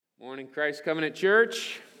Morning, Christ Covenant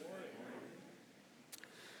Church.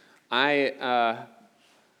 I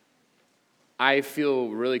feel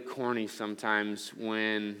really corny sometimes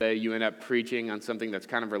when you end up preaching on something that's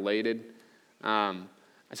kind of related.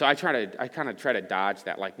 So I kind of try to dodge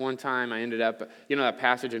that. Like one time I ended up, that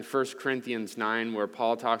passage in 1 Corinthians 9 where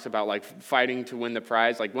Paul talks about like fighting to win the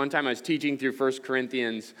prize. Like one time I was teaching through 1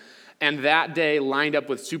 Corinthians, and that day lined up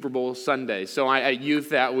with Super Bowl Sunday. So at youth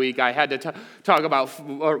that week, I had to talk about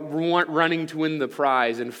running to win the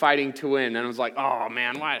prize and fighting to win. And I was like, oh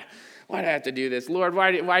man, why do I have to do this? Lord, why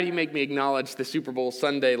do you make me acknowledge the Super Bowl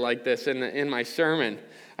Sunday like this in my sermon?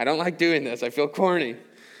 I don't like doing this. I feel corny.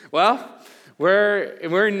 Well,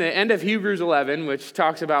 we're in the end of Hebrews 11, which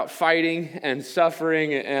talks about fighting and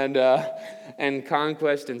suffering and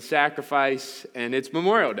conquest and sacrifice, and it's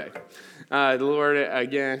Memorial Day. The Lord,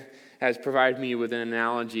 again, has provided me with an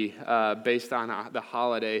analogy based on the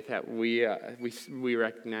holiday that we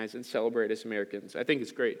recognize and celebrate as Americans. I think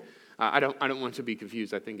it's great. I don't want to be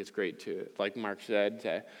confused. I think it's great to, like Mark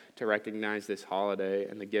said, to recognize this holiday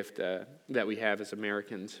and the gift that we have as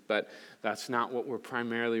Americans. But that's not what we're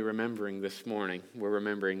primarily remembering this morning. We're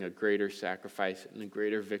remembering a greater sacrifice and a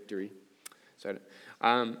greater victory. So,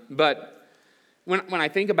 but when I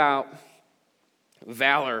think about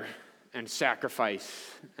valor and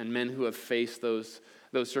sacrifice and men who have faced those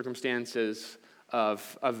circumstances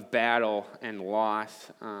of battle and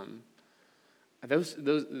loss,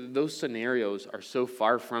 those scenarios are so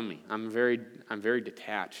far from me. I'm very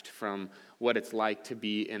detached from what it's like to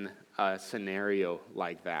be in a scenario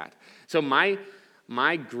like that. So my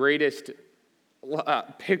greatest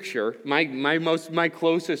picture, my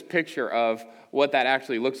closest picture of what that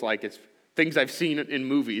actually looks like is things I've seen in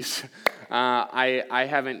movies. I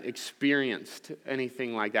haven't experienced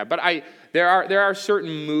anything like that. But there are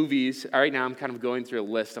certain movies. Right now I'm kind of going through a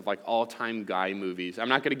list of like all-time guy movies. I'm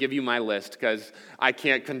not going to give you my list because I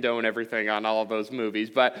can't condone everything on all of those movies.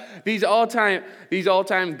 But these all-time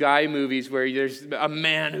guy movies where there's a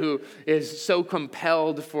man who is so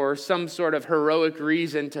compelled for some sort of heroic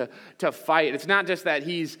reason to fight. It's not just that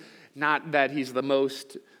he's the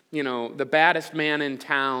most, the baddest man in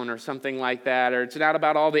town or something like that, or it's not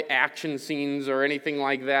about all the action scenes or anything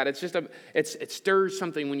like that. It's just it stirs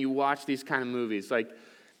something when you watch these kind of movies, like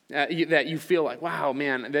that you feel like, wow,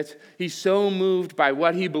 man, he's so moved by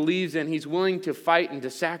what he believes in. He's willing to fight and to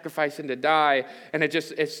sacrifice and to die, and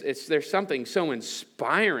there's something so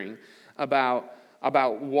inspiring about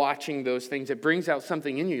watching those things. It brings out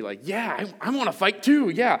something in you, like, yeah, I want to fight too.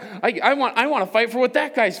 Yeah, I want to fight for what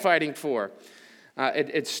that guy's fighting for.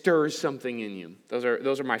 It stirs something in you.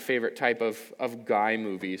 Those are my favorite type of guy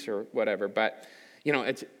movies or whatever. But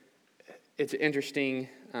it's interesting.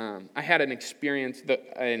 I had an experience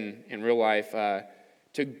in real life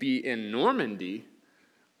to be in Normandy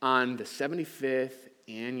on the 75th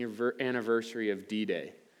anniversary of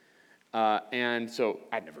D-Day. And so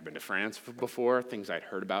I'd never been to France before. Things I'd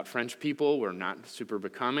heard about French people were not super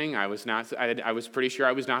becoming. I was pretty sure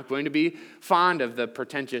I was not going to be fond of the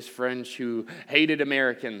pretentious French who hated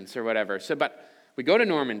Americans or whatever. But we go to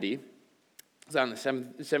Normandy. It's on the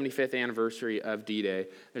 75th anniversary of D-Day.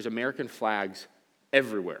 There's American flags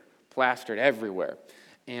everywhere, plastered everywhere.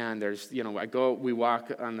 And there's, we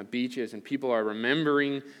walk on the beaches and people are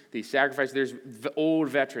remembering these sacrifices. There's old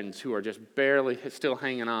veterans who are just barely still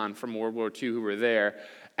hanging on from World War II who were there.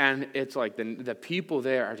 And it's like the people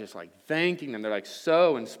there are just like thanking them. They're like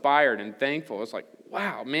so inspired and thankful. It's like,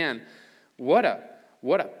 wow, man, what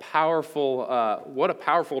a powerful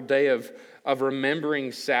day of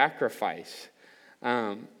remembering sacrifice.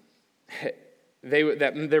 There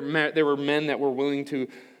were men that were willing to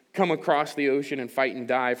come across the ocean and fight and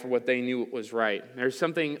die for what they knew was right. There's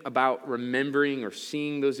something about remembering or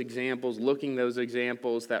seeing those examples, looking those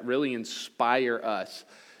examples that really inspire us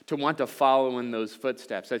to want to follow in those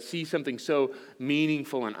footsteps, that see something so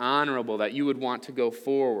meaningful and honorable that you would want to go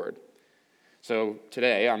forward. So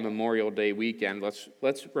today, on Memorial Day weekend, let's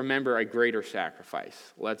remember a greater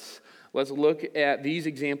sacrifice. Let's look at these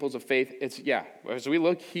examples of faith. As we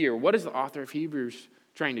look here, what is the author of Hebrews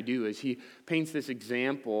trying to do? Is he paints this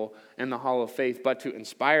example in the Hall of Faith, but to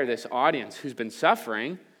inspire this audience who's been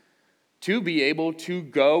suffering to be able to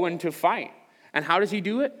go and to fight. And how does he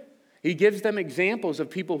do it? He gives them examples of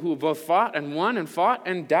people who have both fought and won and fought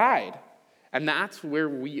and died. And that's where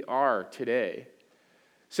we are today.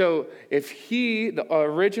 So if he, the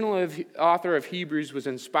original author of Hebrews, was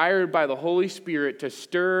inspired by the Holy Spirit to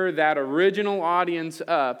stir that original audience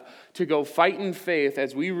up to go fight in faith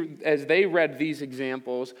as they read these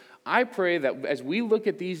examples, I pray that as we look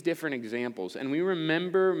at these different examples and we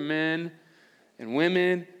remember men and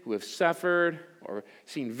women who have suffered or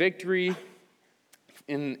seen victory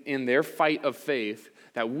in their fight of faith,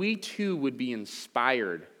 that we too would be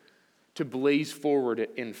inspired to blaze forward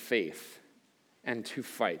in faith and to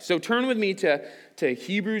fight. So turn with me to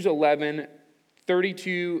Hebrews 11,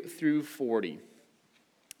 32 through 40.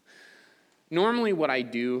 Normally what I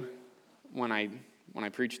do when I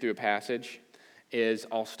preach through a passage is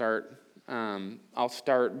I'll start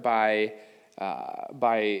by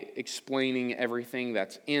explaining everything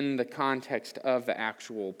that's in the context of the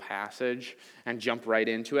actual passage and jump right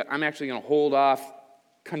into it. I'm actually going to hold off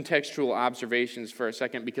contextual observations for a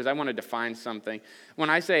second because I want to define something. When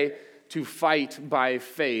I say to fight by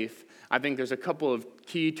faith, I think there's a couple of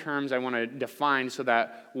key terms I want to define so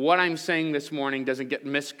that what I'm saying this morning doesn't get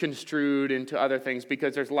misconstrued into other things,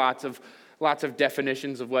 because there's lots of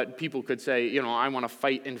definitions of what people could say, I want to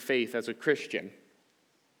fight in faith as a Christian.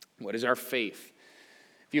 What is our faith?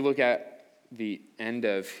 If you look at the end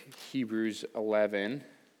of Hebrews 11,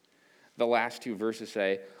 the last two verses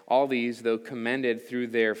say, all these, though commended through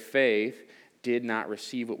their faith, did not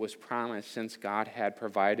receive what was promised, since God had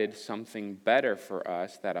provided something better for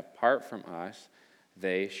us, that apart from us,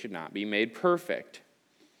 they should not be made perfect.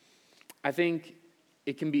 I think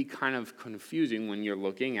it can be kind of confusing when you're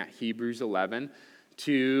looking at Hebrews 11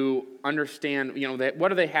 to understand,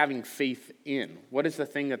 what are they having faith in? What is the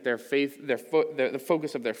thing that their faith, the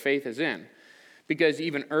focus of their faith is in? Because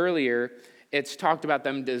even earlier, it's talked about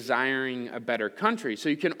them desiring a better country. So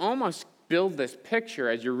you can almost build this picture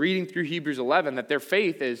as you're reading through Hebrews 11 that their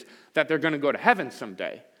faith is that they're going to go to heaven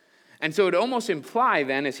someday. And so it almost imply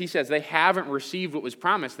then, as he says, they haven't received what was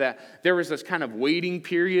promised, that there was this kind of waiting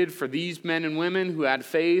period for these men and women who had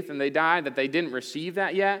faith and they died, that they didn't receive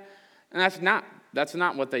that yet. And that's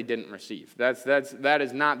not what they didn't receive. That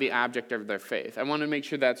is not the object of their faith. I want to make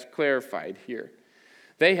sure that's clarified here.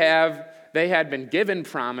 They had been given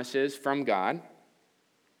promises from God.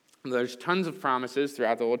 There's tons of promises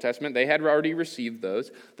throughout the Old Testament. They had already received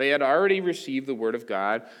those. They had already received the Word of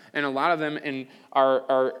God, and a lot of them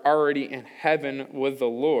are already in heaven with the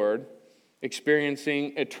Lord,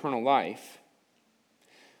 experiencing eternal life.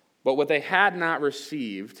 But what they had not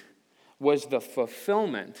received was the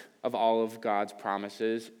fulfillment of all of God's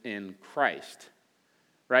promises in Christ,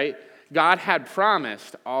 right? God had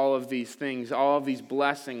promised all of these things, all of these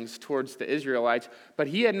blessings towards the Israelites, but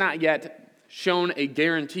he had not yet shown a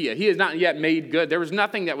guarantee. He has not yet made good. There was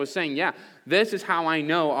nothing that was saying, this is how I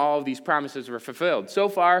know all of these promises were fulfilled. So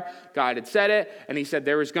far, God had said it, and he said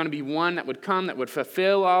there was going to be one that would come that would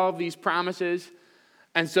fulfill all of these promises.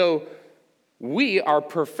 And so we are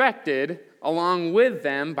perfected along with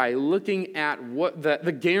them by looking at what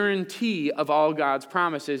the guarantee of all God's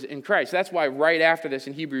promises in Christ. That's why right after this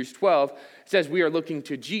in Hebrews 12, it says we are looking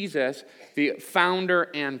to Jesus, the founder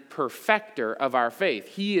and perfecter of our faith.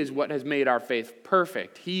 He is what has made our faith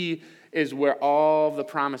perfect. He is where all the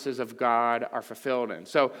promises of God are fulfilled in.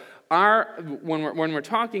 So when we're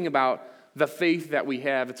talking about the faith that we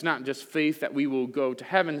have, it's not just faith that we will go to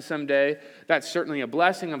heaven someday. That's certainly a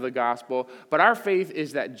blessing of the gospel. But our faith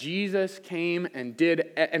is that Jesus came and did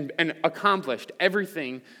and accomplished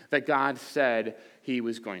everything that God said he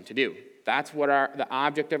was going to do. That's what the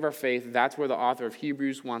object of our faith. That's where the author of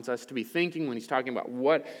Hebrews wants us to be thinking when he's talking about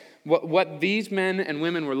what these men and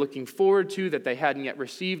women were looking forward to that they hadn't yet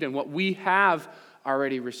received, and what we have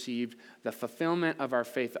already received, the fulfillment of our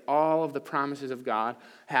faith. All of the promises of God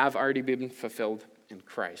have already been fulfilled in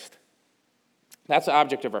Christ. That's the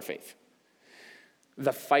object of our faith.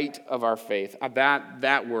 The fight of our faith.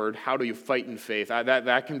 That word, how do you fight in faith?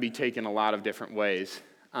 That can be taken a lot of different ways.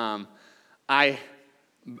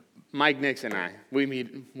 Mike Nix and I, we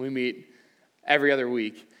meet every other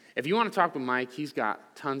week. If you want to talk with Mike, he's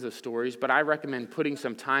got tons of stories, but I recommend putting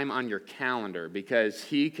some time on your calendar because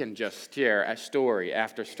he can just share a story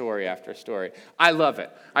after story after story. I love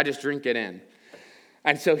it. I just drink it in.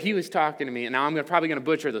 And so he was talking to me, and now I'm probably going to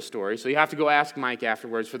butcher the story, so you have to go ask Mike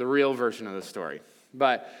afterwards for the real version of the story.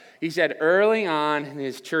 But he said early on in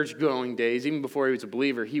his church-going days, even before he was a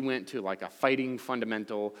believer, he went to like a fighting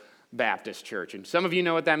fundamental Baptist church. And some of you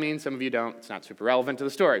know what that means, some of you don't. It's not super relevant to the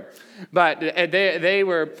story. But they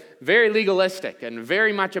were very legalistic and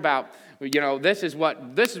very much about, this is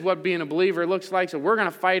what being a believer looks like. So we're going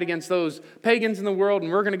to fight against those pagans in the world, and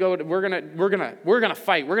we're going to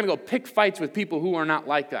fight. We're going to go pick fights with people who are not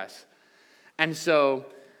like us. And so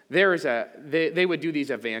they would do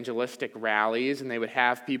these evangelistic rallies, and they would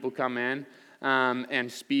have people come in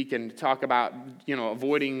and speak and talk about,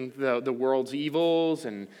 avoiding the world's evils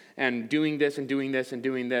and doing this and doing this and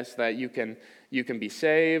doing this, that you can be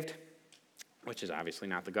saved, which is obviously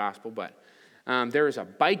not the gospel. But there was a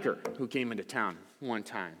biker who came into town one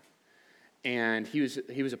time, And he was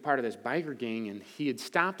a part of this biker gang, and he had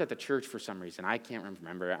stopped at the church for some reason. I can't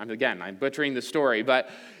remember. I'm butchering the story, but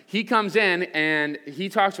he comes in, and he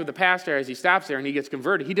talks with the pastor as he stops there, and he gets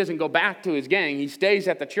converted. He doesn't go back to his gang. He stays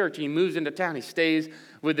at the church. He moves into town. He stays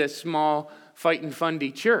with this small fighting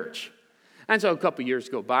fundy church. And so a couple years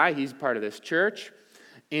go by. He's part of this church.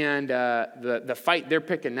 And the fight they're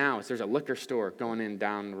picking now is there's a liquor store going in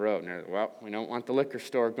down the road. And they're like, well, we don't want the liquor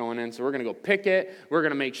store going in, so we're going to go pick it. We're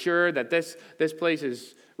going to make sure that this place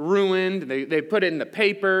is ruined. They put it in the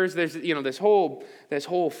papers. There's this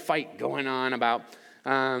whole fight going on about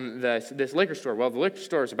this liquor store. Well, the liquor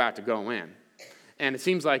store is about to go in. And it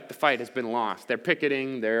seems like the fight has been lost. They're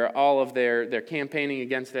picketing. All of their campaigning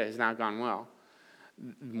against it has not gone well.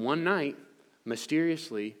 One night,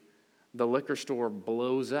 mysteriously, the liquor store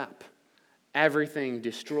blows up. Everything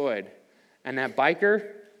destroyed. And that biker,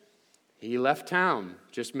 he left town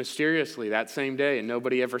just mysteriously that same day, and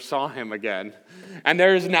nobody ever saw him again. And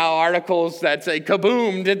there's now articles that say,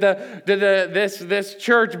 kaboom, did this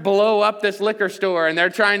church blow up this liquor store? And they're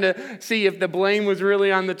trying to see if the blame was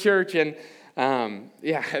really on the church. And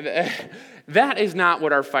that is not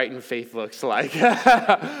what our fight in faith looks like.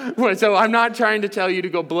 So I'm not trying to tell you to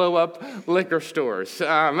go blow up liquor stores.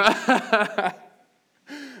 But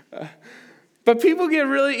people get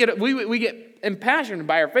we get impassioned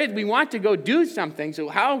by our faith. We want to go do something. So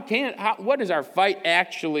what does our fight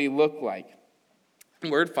actually look like? The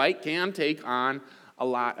word fight can take on a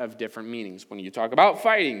lot of different meanings. When you talk about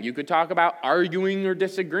fighting, you could talk about arguing or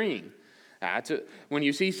disagreeing. When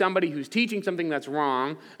you see somebody who's teaching something that's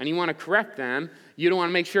wrong and you want to correct them, you don't want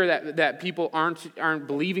to make sure that people aren't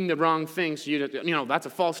believing the wrong thing. So that's a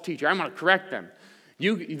false teacher. I'm going to correct them.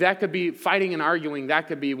 That could be fighting and arguing. That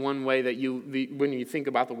could be one way that when you think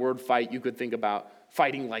about the word fight, you could think about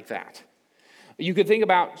fighting like that. You could think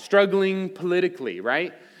about struggling politically,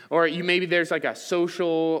 right? Or maybe there's like a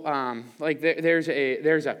social, there's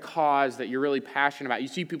a cause that you're really passionate about. You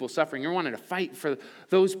see people suffering. You're wanting to fight for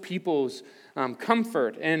those people's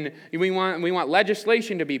comfort, and we want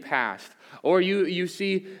legislation to be passed. Or you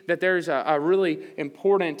see that there's a really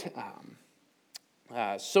important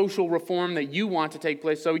social reform that you want to take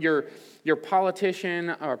place. So your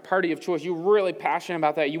politician or party of choice, you're really passionate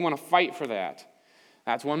about that. You want to fight for that.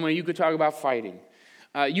 That's one way you could talk about fighting.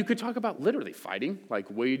 You could talk about literally fighting, like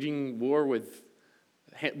waging war with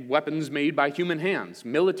weapons made by human hands,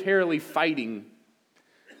 militarily fighting,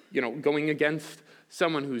 going against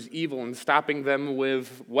someone who's evil and stopping them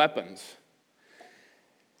with weapons.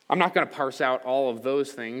 I'm not going to parse out all of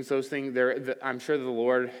those things. Those things, I'm sure the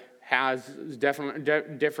Lord has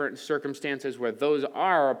different circumstances where those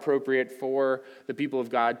are appropriate for the people of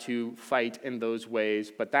God to fight in those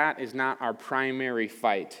ways, but that is not our primary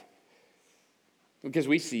fight. Because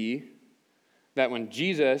we see that when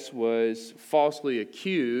Jesus was falsely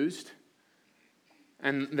accused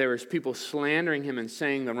and there was people slandering him and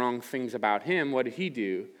saying the wrong things about him, what did he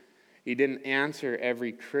do? He didn't answer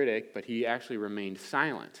every critic, but he actually remained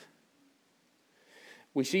silent.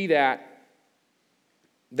 We see that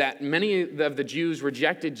many of the Jews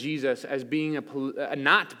rejected Jesus as being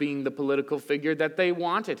not being the political figure that they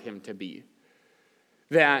wanted him to be.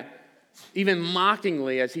 That even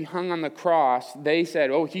mockingly, as he hung on the cross, they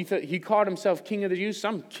said, he called himself King of the Jews.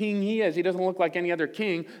 Some king he is. He doesn't look like any other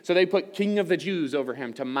king. So they put King of the Jews over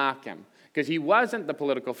him to mock him because he wasn't the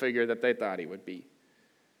political figure that they thought he would be.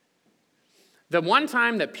 The one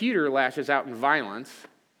time that Peter lashes out in violence,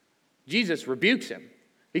 Jesus rebukes him.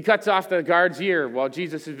 He cuts off the guard's ear while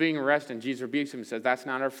Jesus is being arrested, and Jesus rebukes him and says, that's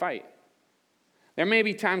not our fight. There may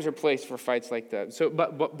be times or place for fights like that. So,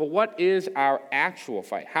 but what is our actual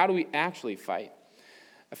fight? How do we actually fight?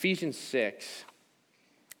 Ephesians 6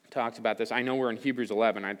 talks about this. I know we're in Hebrews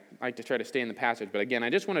 11. I like to try to stay in the passage, but again, I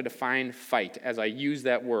just want to define fight as I use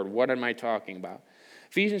that word. What am I talking about?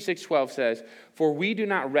 Ephesians 6:12 says, "For we do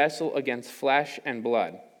not wrestle against flesh and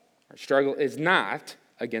blood." Our struggle is not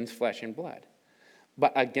against flesh and blood,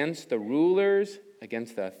 but against the rulers,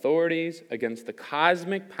 against the authorities, against the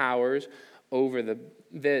cosmic powers over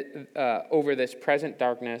this present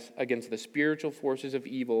darkness, against the spiritual forces of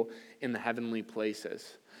evil in the heavenly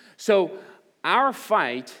places. So our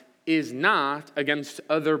fight is not against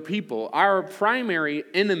other people. Our primary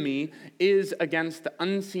enemy is against the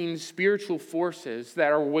unseen spiritual forces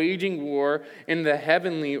that are waging war in the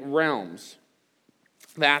heavenly realms.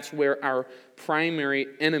 That's where our primary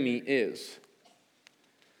enemy is.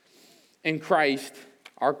 In Christ,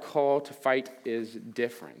 our call to fight is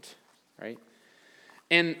different. Right?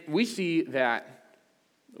 And we see that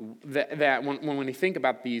that when we think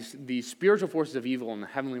about these spiritual forces of evil in the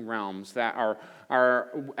heavenly realms that are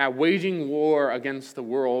waging war against the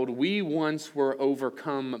world, we once were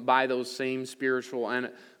overcome by those same spiritual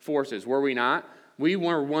forces, were we not? We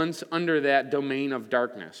were once under that domain of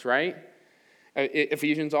darkness, right?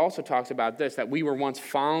 Ephesians also talks about this, that we were once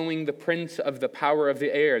following the prince of the power of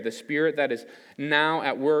the air, the spirit that is now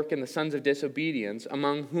at work in the sons of disobedience,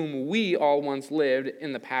 among whom we all once lived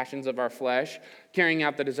in the passions of our flesh, carrying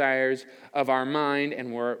out the desires of our mind,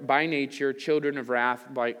 and were by nature children of wrath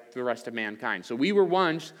like the rest of mankind. So we were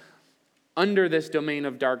once under this domain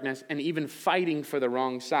of darkness and even fighting for the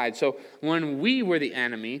wrong side. So when we were the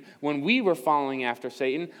enemy, when we were following after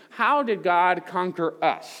Satan, how did God conquer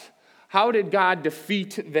us? How did God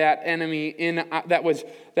defeat that enemy that was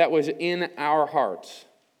in our hearts?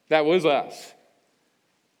 That was us.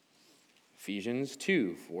 Ephesians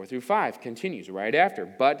 2, 4 through 5 continues right after.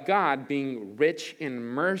 But God, being rich in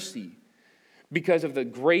mercy, because of the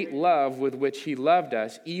great love with which he loved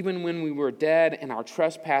us, even when we were dead in our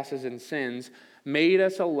trespasses and sins, made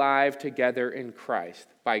us alive together in Christ.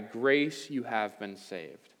 By grace you have been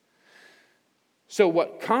saved. So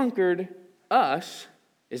what conquered us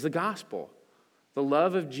is the gospel, the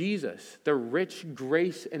love of Jesus, the rich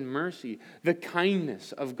grace and mercy, the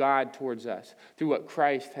kindness of God towards us through what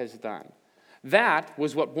Christ has done. That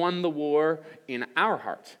was what won the war in our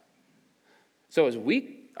hearts. So as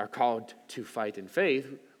we are called to fight in faith,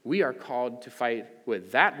 we are called to fight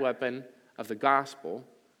with that weapon of the gospel,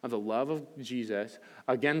 of the love of Jesus,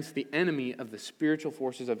 against the enemy of the spiritual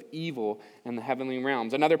forces of evil in the heavenly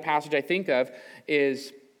realms. Another passage I think of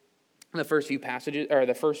is the first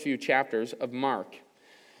few chapters of Mark.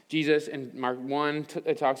 Jesus in Mark 1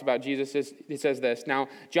 it talks about Jesus. It says this: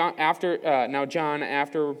 after John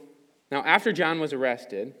was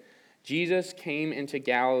arrested, Jesus came into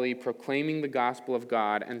Galilee proclaiming the gospel of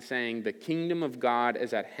God and saying, "The kingdom of God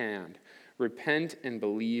is at hand. Repent and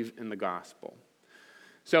believe in the gospel."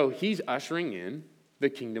 So he's ushering in the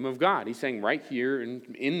kingdom of God. He's saying right here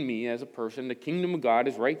in me as a person, the kingdom of God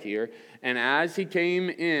is right here. And as he came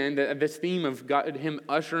in, this theme of God, him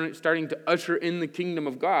starting to usher in the kingdom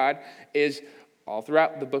of God, is all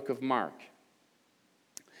throughout the book of Mark.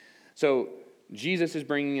 So Jesus is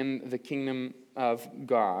bringing in the kingdom of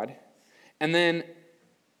God, and then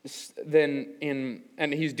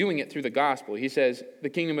he's doing it through the gospel. He says, the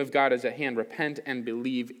kingdom of God is at hand. Repent and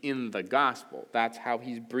believe in the gospel. That's how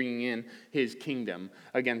he's bringing in his kingdom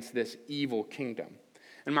against this evil kingdom.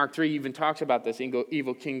 And Mark 3 even talks about this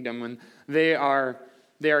evil kingdom when they are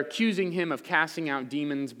accusing him of casting out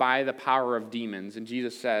demons by the power of demons. And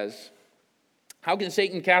Jesus says, how can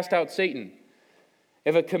Satan cast out Satan?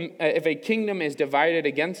 If a kingdom is divided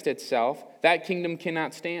against itself, that kingdom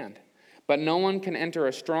cannot stand. But no one can enter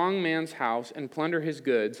a strong man's house and plunder his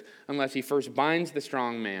goods unless he first binds the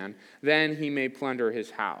strong man. Then he may plunder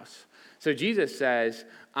his house. So Jesus says,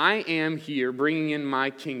 I am here bringing in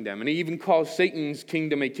my kingdom. And he even calls Satan's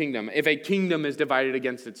kingdom a kingdom. If a kingdom is divided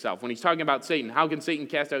against itself. When he's talking about Satan, how can Satan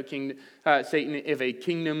cast out Satan if a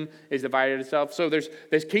kingdom is divided itself? So there's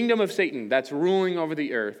this kingdom of Satan that's ruling over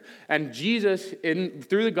the earth. And Jesus,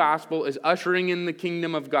 through the gospel, is ushering in the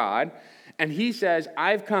kingdom of God. And he says,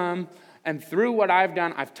 I've come, and through what I've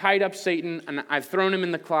done, I've tied up Satan, and I've thrown him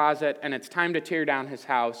in the closet, and it's time to tear down his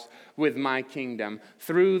house with my kingdom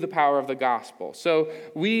through the power of the gospel. So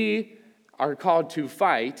we are called to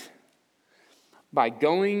fight by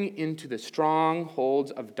going into the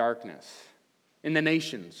strongholds of darkness in the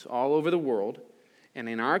nations all over the world, and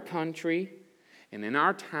in our country, and in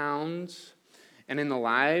our towns, and in the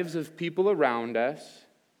lives of people around us,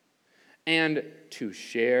 and to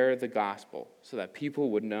share the gospel so that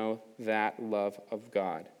people would know that love of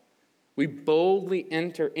God. We boldly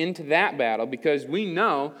enter into that battle because we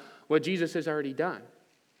know what Jesus has already done.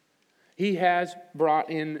 He has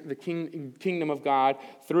brought in the kingdom of God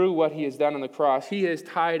through what he has done on the cross. He has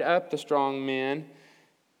tied up the strong man,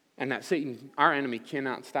 and that Satan, our enemy,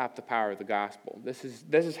 cannot stop the power of the gospel. This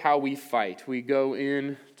is how we fight. We go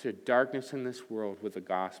into darkness in this world with the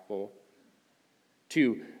gospel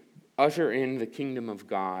to usher in the kingdom of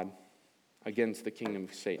God against the kingdom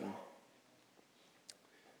of Satan.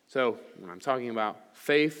 So when I'm talking about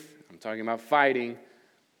faith, I'm talking about fighting.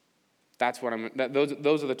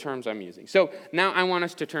 Those are the terms I'm using. So now I want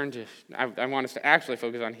us to actually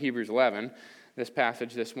focus on Hebrews 11, this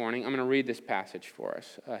passage this morning. I'm going to read this passage for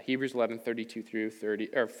us. Hebrews 11, 32 through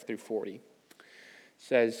 40. It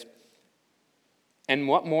says, "And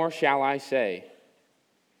what more shall I say?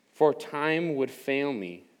 For time would fail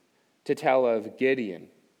me to tell of Gideon,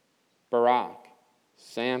 Barak,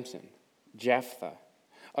 Samson, Jephthah,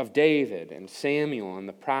 of David and Samuel and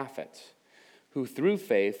the prophets, who through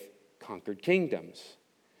faith conquered kingdoms,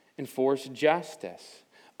 enforced justice,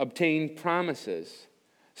 obtained promises,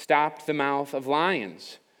 stopped the mouth of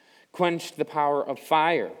lions, quenched the power of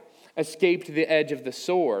fire, escaped the edge of the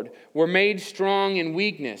sword, were made strong in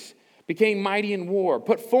weakness, became mighty in war,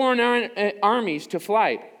 put foreign armies to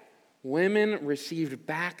flight. Women received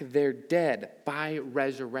back their dead by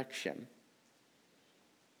resurrection.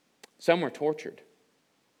 Some were tortured,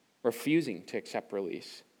 refusing to accept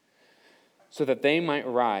release, so that they might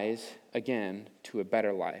rise again to a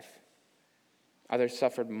better life. Others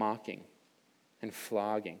suffered mocking and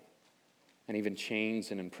flogging and even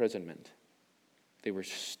chains and imprisonment. They were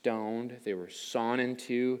stoned, they were sawn in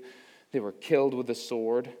two, they were killed with a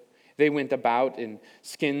sword. They went about in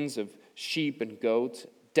skins of sheep and goats,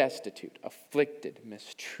 destitute, afflicted,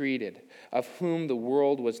 mistreated, of whom the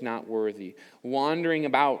world was not worthy, wandering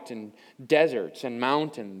about in deserts and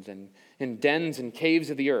mountains and in dens and caves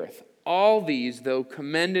of the earth. All these, though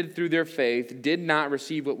commended through their faith, did not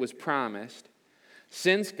receive what was promised,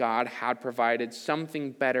 since God had provided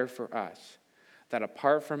something better for us, that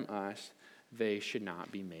apart from us, they should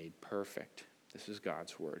not be made perfect. This is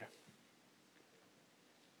God's word.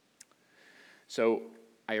 So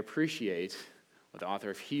I appreciate what the author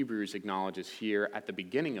of Hebrews acknowledges here at the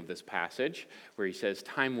beginning of this passage, where he says,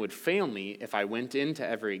 time would fail me if I went into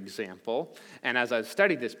every example. And as I've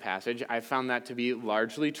studied this passage, I found that to be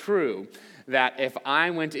largely true, that if I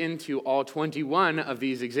went into all 21 of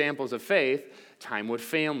these examples of faith, time would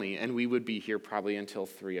fail me, and we would be here probably until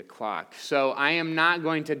 3 o'clock. So I am not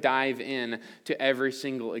going to dive in to every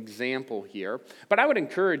single example here, but I would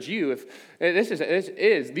encourage you,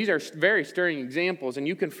 if these are very stirring examples, and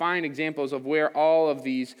you can find examples of where all of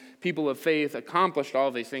these people of faith accomplished all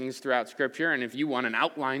of these things throughout Scripture, and if you want an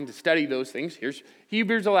outline to study those things, here's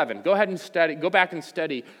Hebrews 11. Go ahead and go back and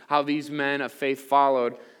study how these men of faith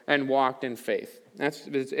followed and walked in faith.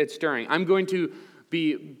 It's stirring. I'm going to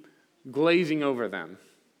be glazing over them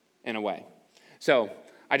in a way. So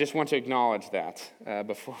I just want to acknowledge that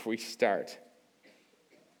before we start.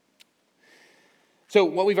 So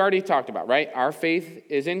what we've already talked about, right? Our faith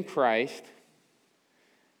is in Christ,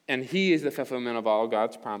 and He is the fulfillment of all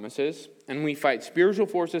God's promises. And we fight spiritual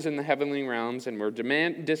forces in the heavenly realms, and we're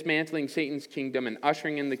dismantling Satan's kingdom and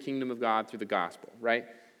ushering in the kingdom of God through the gospel, right?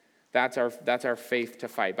 That's our faith to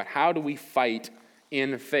fight. But how do we fight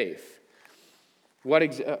in faith?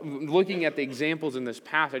 Looking at the examples in this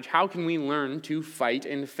passage, how can we learn to fight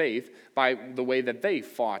in faith by the way that they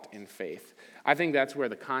fought in faith? I think that's where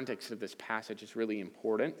the context of this passage is really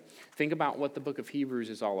important. Think about what the book of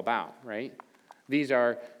Hebrews is all about, right? These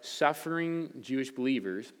are suffering Jewish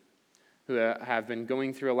believers who have been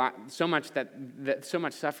going through so much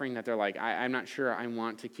suffering that they're like, I'm not sure I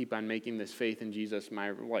want to keep on making this faith in Jesus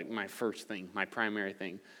my first thing, my primary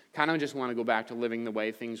thing. Kind of just want to go back to living the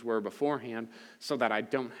way things were beforehand so that I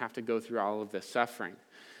don't have to go through all of this suffering.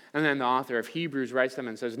 And then the author of Hebrews writes them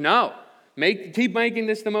and says, no, keep making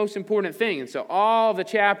this the most important thing. And so all the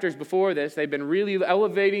chapters before this, he's been really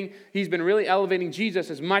elevating Jesus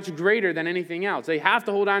as much greater than anything else. They have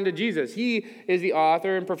to hold on to Jesus. He is the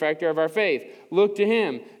author and perfecter of our faith. Look to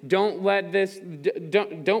Him.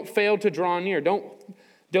 Don't fail to draw near. Don't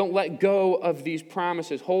let go of these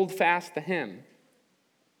promises. Hold fast to Him.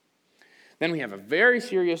 Then we have a very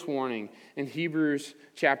serious warning in Hebrews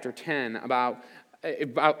chapter 10 about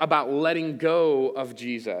letting go of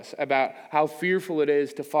Jesus, about how fearful it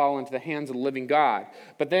is to fall into the hands of the living God.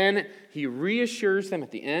 But then he reassures them at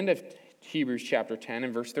the end of Hebrews chapter 10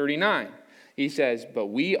 and verse 39. He says, but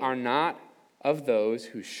we are not of those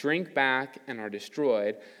who shrink back and are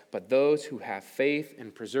destroyed, but those who have faith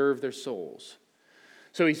and preserve their souls.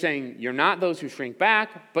 So he's saying, you're not those who shrink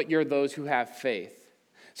back, but you're those who have faith.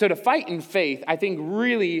 So to fight in faith, I think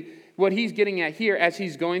really what he's getting at here as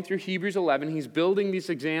he's going through Hebrews 11, he's building this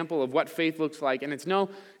example of what faith looks like. And it's no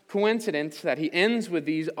coincidence that he ends with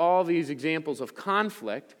all these examples of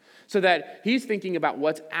conflict so that he's thinking about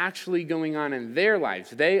what's actually going on in their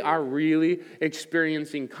lives. They are really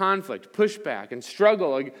experiencing conflict, pushback, and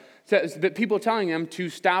struggle. That people telling them to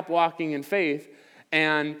stop walking in faith.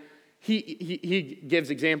 And he gives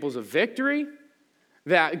examples of victory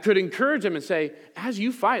that could encourage them and say, as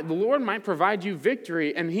you fight, the Lord might provide you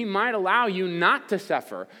victory and He might allow you not to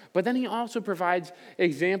suffer. But then He also provides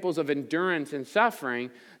examples of endurance and suffering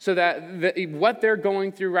so that what they're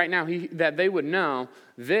going through right now, that they would know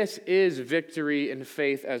this is victory in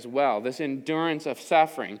faith as well, this endurance of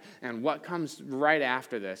suffering. And what comes right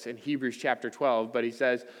after this in Hebrews chapter 12, but he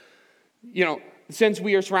says, since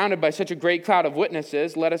we are surrounded by such a great cloud of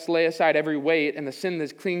witnesses, let us lay aside every weight and the sin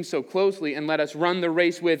that clings so closely, and let us run the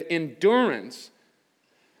race with endurance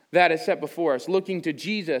that is set before us, looking to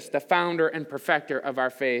Jesus, the founder and perfecter of our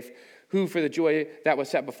faith, who for the joy that was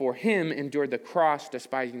set before him endured the cross,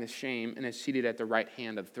 despising the shame, and is seated at the right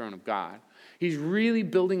hand of the throne of God. He's really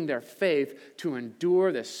building their faith to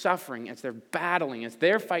endure the suffering as they're battling, as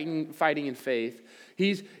they're fighting in faith.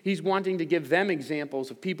 He's wanting to give them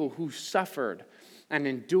examples of people who suffered and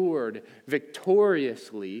endured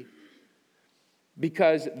victoriously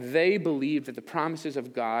because they believed that the promises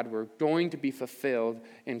of God were going to be fulfilled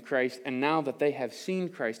in Christ. And now that they have seen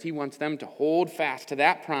Christ, he wants them to hold fast to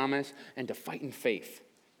that promise and to fight in faith.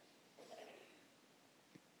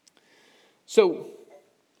 So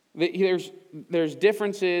there's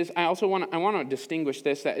differences. I want to distinguish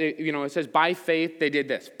this. That it says by faith they did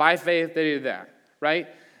this, by faith they did that, right?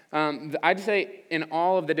 I'd say in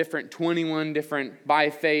all of the different 21 different by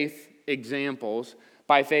faith examples,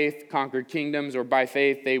 by faith conquered kingdoms, or by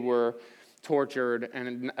faith they were tortured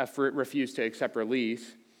and refused to accept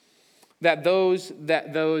release. What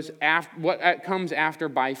comes after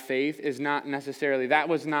by faith is not necessarily, that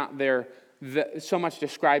was not so much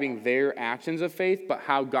describing their actions of faith, but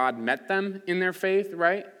how God met them in their faith,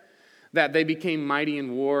 right? That they became mighty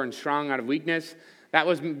in war and strong out of weakness. That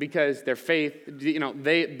was because their faith,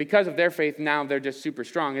 because of their faith, now they're just super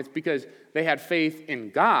strong. It's because they had faith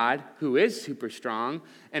in God, who is super strong,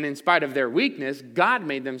 and in spite of their weakness, God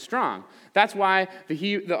made them strong. That's why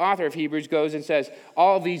the author of Hebrews goes and says,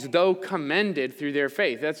 all these though commended through their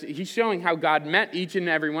faith. He's showing how God met each and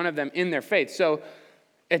every one of them in their faith. So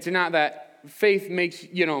it's not that faith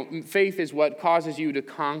faith is what causes you to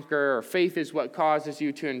conquer, or faith is what causes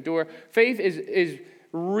you to endure. Faith is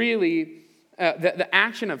really... The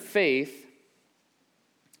action of faith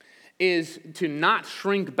is to not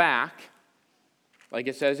shrink back, like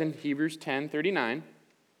it says in Hebrews 10:39,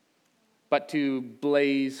 but to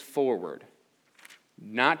blaze forward.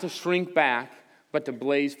 Not to shrink back, but to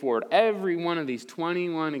blaze forward. Every one of these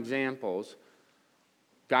 21 examples,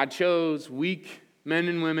 God chose weak men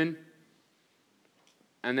and women,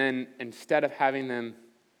 and then instead of having them,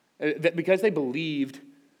 because they believed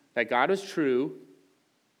that God was true,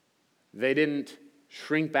 they didn't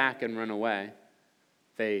shrink back and run away.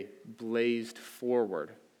 They blazed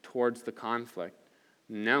forward towards the conflict,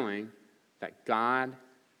 knowing that God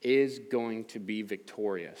is going to be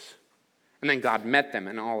victorious. And then God met them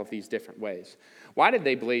in all of these different ways. Why did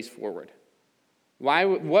they blaze forward?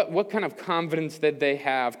 What kind of confidence did they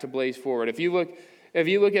have to blaze forward? If you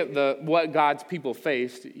look at what God's people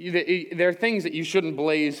faced, there are things that you shouldn't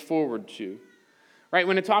blaze forward to. Right,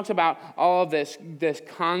 when it talks about all of this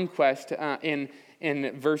conquest in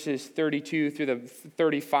verses 32 through the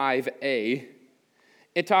 35a,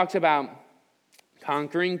 it talks about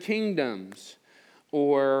conquering kingdoms,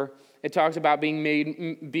 or it talks about being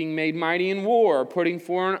made mighty in war, putting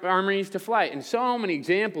foreign armies to flight, and so many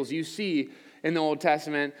examples you see in the Old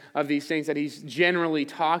Testament of these things that he's generally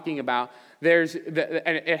talking about.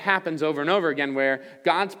 And it happens over and over again where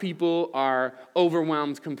God's people are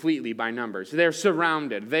overwhelmed completely by numbers. They're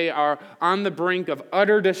surrounded. They are on the brink of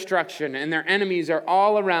utter destruction, and their enemies are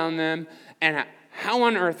all around them. And how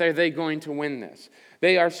on earth are they going to win this?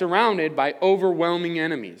 They are surrounded by overwhelming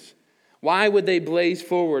enemies. Why would they blaze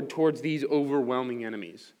forward towards these overwhelming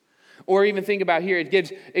enemies? Or even think about here, it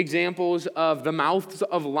gives examples of the mouths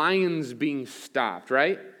of lions being stopped,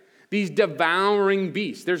 right? These devouring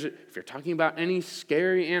beasts. If you're talking about any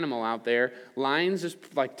scary animal out there, lions is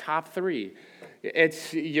like top 3.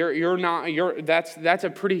 That's a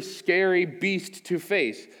pretty scary beast to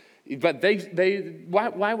face. But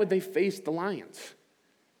why would they face the lions?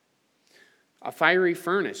 A fiery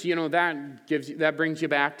furnace. That brings you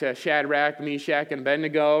back to Shadrach, Meshach, and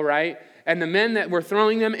Abednego, right? And the men that were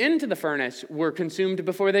throwing them into the furnace were consumed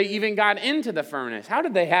before they even got into the furnace. How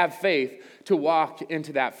did they have faith to walk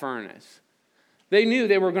into that furnace? They knew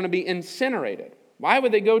they were going to be incinerated. Why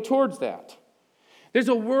would they go towards that? There's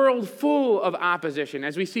a world full of opposition,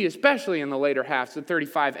 as we see especially in the later halves, the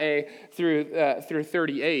 35a through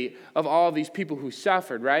 38, of all these people who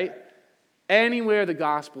suffered, right? Anywhere the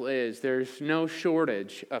gospel is, there's no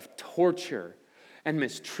shortage of torture and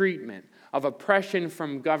mistreatment, of oppression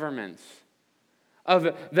from governments, of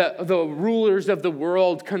the rulers of the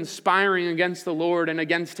world conspiring against the Lord and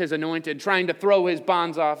against his anointed, trying to throw his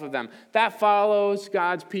bonds off of them. That follows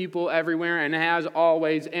God's people everywhere and has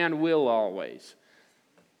always and will always.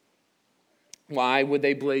 Why would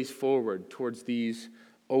they blaze forward towards these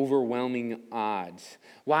overwhelming odds?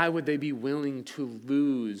 Why would they be willing to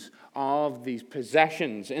lose all of these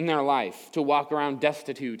possessions in their life, to walk around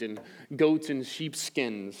destitute in goats and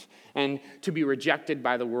sheepskins, and to be rejected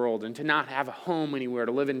by the world, and to not have a home anywhere,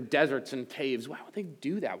 to live in deserts and caves? Why would they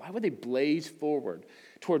do that? Why would they blaze forward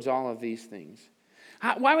towards all of these things?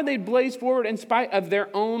 Why would they blaze forward in spite of their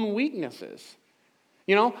own weaknesses?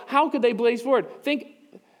 How could they blaze forward?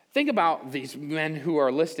 Think about these men who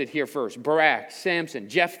are listed here first: Barak, Samson,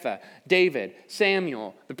 Jephthah, David,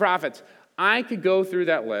 Samuel, the prophets. I could go through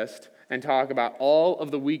that list and talk about all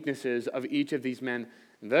of the weaknesses of each of these men.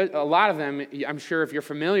 A lot of them, I'm sure if you're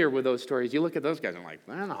familiar with those stories, you look at those guys and like,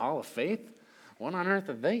 they're in the Hall of Faith? What on earth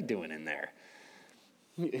are they doing in there?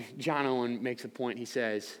 John Owen makes a point. He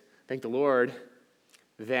says, thank the Lord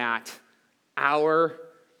that our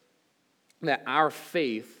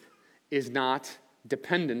faith is not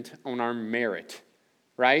dependent on our merit,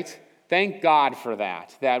 right? Thank God for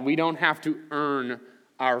that we don't have to earn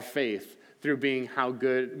our faith through being how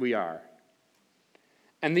good we are.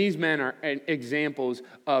 And these men are examples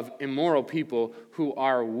of immoral people who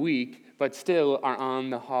are weak, but still are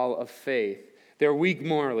on the hall of faith. They're weak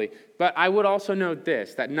morally. But I would also note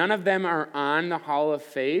this, that none of them are on the hall of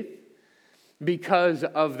faith because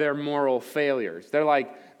of their moral failures.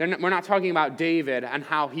 We're not talking about David and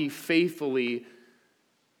how he faithfully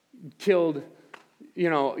killed,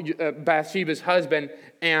 Bathsheba's husband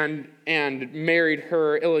and married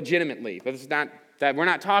her illegitimately. But it's not that. We're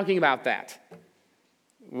not talking about that.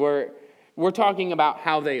 We're talking about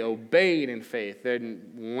how they obeyed in faith.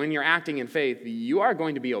 And when you're acting in faith, you are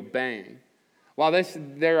going to be obeying. While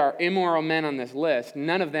there are immoral men on this list,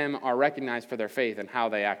 none of them are recognized for their faith and how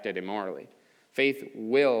they acted immorally. Faith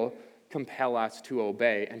will compel us to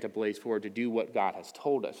obey and to blaze forward to do what God has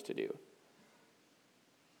told us to do.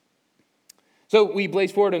 So we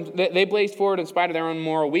blaze forward, and they blazed forward in spite of their own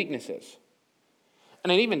moral weaknesses.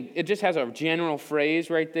 And it just has a general phrase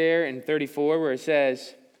right there in 34 where it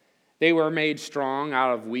says, they were made strong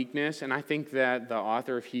out of weakness. And I think that the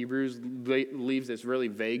author of Hebrews leaves this really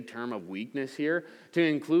vague term of weakness here to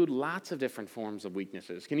include lots of different forms of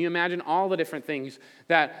weaknesses. Can you imagine all the different things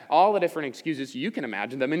all the different excuses? You can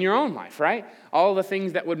imagine them in your own life, right? All the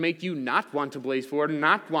things that would make you not want to blaze forward and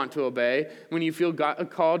not want to obey when you feel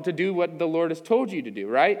called to do what the Lord has told you to do,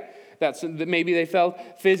 right? That maybe they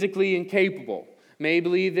felt physically incapable.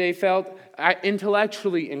 Maybe they felt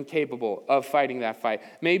intellectually incapable of fighting that fight.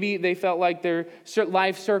 Maybe they felt like their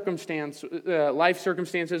life circumstances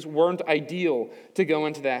weren't ideal to go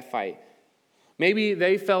into that fight. Maybe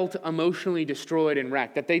they felt emotionally destroyed and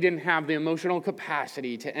wrecked, that they didn't have the emotional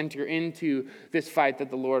capacity to enter into this fight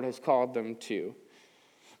that the Lord has called them to.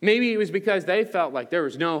 Maybe it was because they felt like there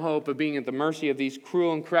was no hope of being at the mercy of these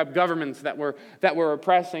cruel and corrupt governments that were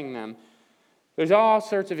oppressing them. There's all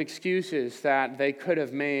sorts of excuses that they could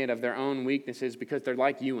have made of their own weaknesses because they're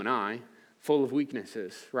like you and I, full of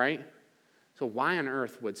weaknesses, right? So why on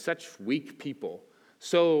earth would such weak people,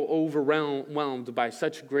 so overwhelmed by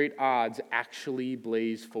such great odds, actually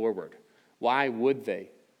blaze forward? Why would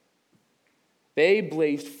they? They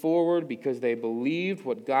blazed forward because they believed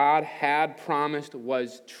what God had promised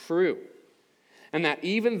was true. And that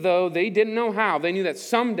even though they didn't know how, they knew that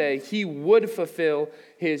someday He would fulfill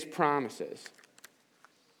His promises.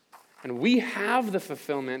 And we have the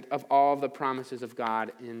fulfillment of all the promises of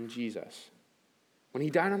God in Jesus. When He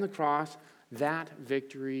died on the cross, that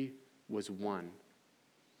victory was won.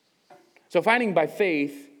 So fighting by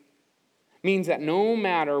faith means that no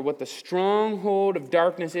matter what the stronghold of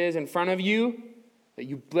darkness is in front of you, that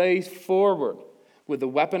you blaze forward with the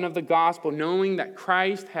weapon of the gospel, knowing that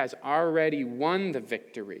Christ has already won the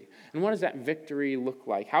victory. And what does that victory look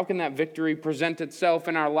like? How can that victory present itself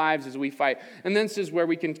in our lives as we fight? And this is where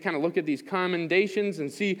we can kind of look at these commendations and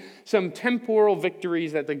see some temporal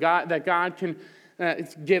victories that God can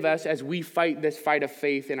give us as we fight this fight of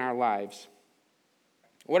faith in our lives.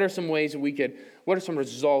 What are some ways what are some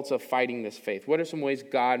results of fighting this faith? What are some ways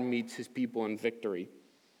God meets His people in victory?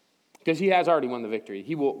 Because He has already won the victory.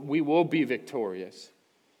 We will be victorious.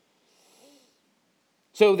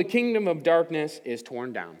 So the kingdom of darkness is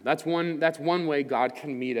torn down. That's one way God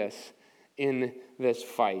can meet us in this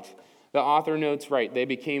fight. The author notes, right,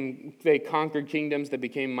 they conquered kingdoms that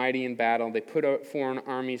became mighty in battle. They put out foreign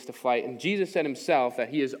armies to flight. And Jesus said Himself that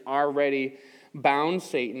He has already bound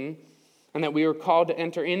Satan and that we are called to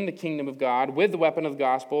enter in the kingdom of God with the weapon of the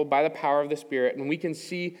gospel by the power of the Spirit. And we can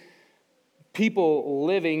see people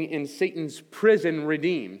living in Satan's prison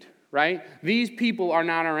redeemed, right? These people are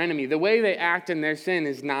not our enemy. The way they act in their sin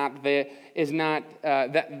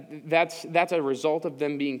that's a result of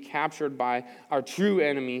them being captured by our true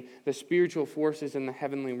enemy, the spiritual forces in the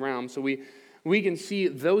heavenly realm. So we can see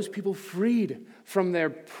those people freed from their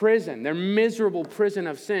prison, their miserable prison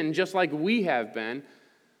of sin, just like we have been.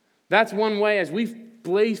 That's one way, as we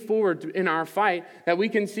blaze forward in our fight, that we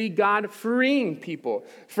can see God freeing people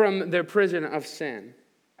from their prison of sin.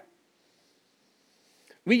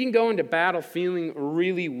 We can go into battle feeling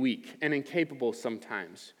really weak and incapable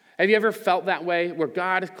sometimes. Have you ever felt that way, where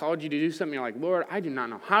God has called you to do something, you're like, Lord, I do not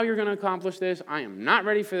know how you're going to accomplish this. I am not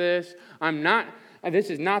ready for this.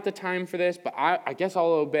 This is not the time for this, but I guess I'll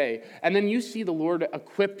obey. And then you see the Lord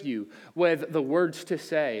equip you with the words to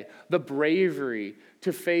say, the bravery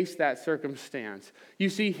to face that circumstance. You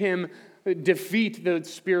see him defeat the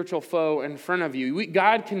spiritual foe in front of you.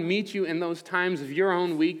 God can meet you in those times of your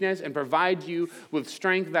own weakness and provide you with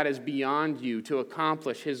strength that is beyond you to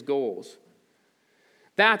accomplish his goals.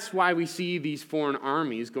 That's why we see these foreign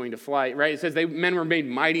armies going to flight, right? It says men were made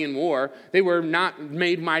mighty in war. They were not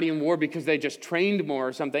made mighty in war because they just trained more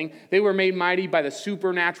or something. They were made mighty by the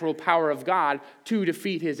supernatural power of God to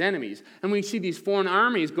defeat his enemies. And we see these foreign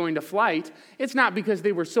armies going to flight. It's not because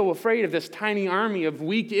they were so afraid of this tiny army of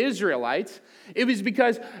weak Israelites. It was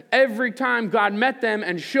because every time God met them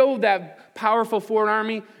and showed that powerful foreign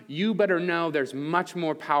army, you better know there's much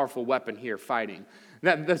more powerful weapon here fighting.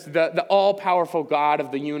 That the all-powerful God of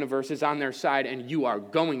the universe is on their side, and you are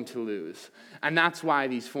going to lose. And that's why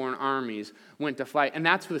these foreign armies went to flight. And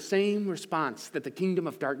that's the same response that the kingdom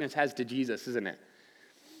of darkness has to Jesus, isn't it?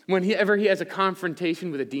 Whenever he has a confrontation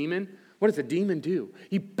with a demon, what does the demon do?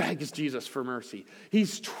 He begs Jesus for mercy.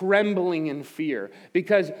 He's trembling in fear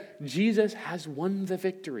because Jesus has won the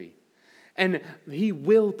victory. And he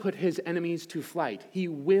will put his enemies to flight. He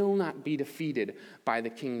will not be defeated by the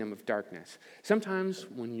kingdom of darkness. Sometimes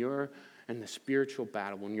when you're in the spiritual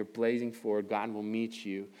battle, when you're blazing forward, God will meet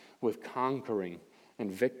you with conquering and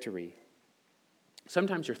victory.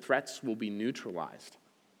 Sometimes your threats will be neutralized.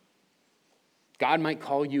 God might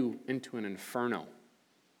call you into an inferno,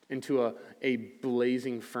 into a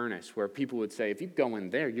blazing furnace where people would say, if you go in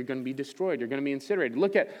there, you're going to be destroyed. You're going to be incinerated.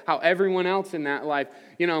 Look at how everyone else in that life,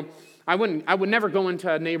 I would never go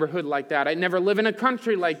into a neighborhood like that. I'd never live in a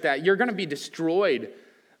country like that. You're going to be destroyed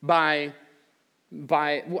by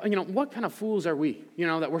what kind of fools are we,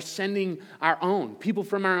 that we're sending our own, people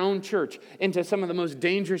from our own church into some of the most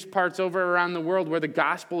dangerous parts over around the world where the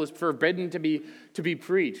gospel is forbidden to be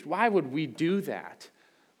preached. Why would we do that?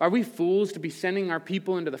 Are we fools to be sending our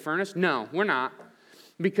people into the furnace? No, we're not.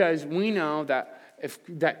 Because we know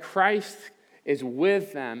that Christ is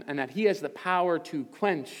with them and that he has the power to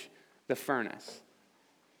quench the furnace.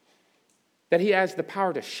 That he has the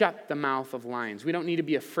power to shut the mouth of lions. We don't need to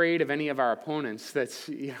be afraid of any of our opponents. That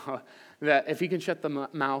if he can shut the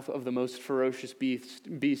mouth of the most ferocious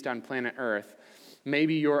beast on planet Earth,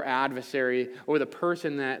 maybe your adversary or the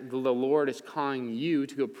person that the Lord is calling you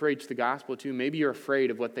to go preach the gospel to, maybe you're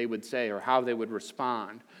afraid of what they would say or how they would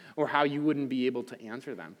respond or how you wouldn't be able to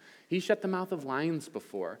answer them. He shut the mouth of lions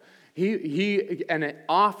before.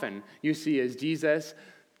 Often you see as Jesus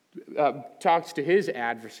talks to his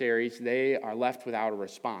adversaries, they are left without a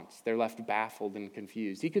response. They're left baffled and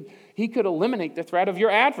confused. He could eliminate the threat of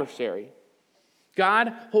your adversary.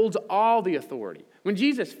 God holds all the authority. When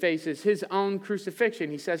Jesus faces his own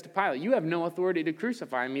crucifixion, he says to Pilate, you have no authority to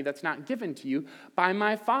crucify me that's not given to you by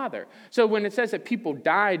my Father. So when it says that people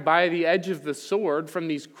died by the edge of the sword from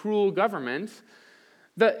these cruel governments,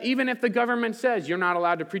 even if the government says you're not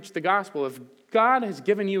allowed to preach the gospel, if God has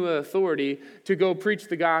given you authority to go preach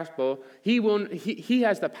the gospel, he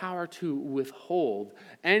has the power to withhold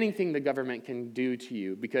anything the government can do to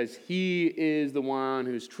you because he is the one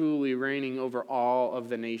who's truly reigning over all of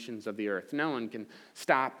the nations of the earth. No one can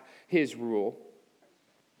stop his rule.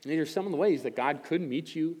 These are some of the ways that God could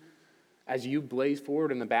meet you as you blaze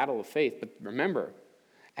forward in the battle of faith. But remember,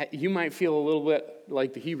 you might feel a little bit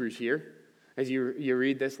like the Hebrews here as you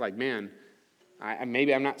read this, like, man,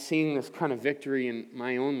 maybe I'm not seeing this kind of victory in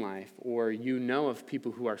my own life, or of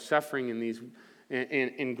people who are suffering in these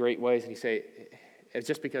in great ways, and you say, it's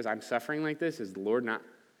just because I'm suffering like this. Is the Lord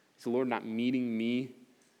not meeting me?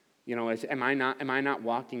 Am I not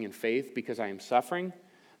walking in faith because I am suffering?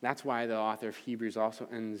 That's why the author of Hebrews also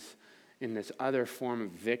ends in this other form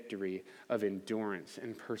of victory, of endurance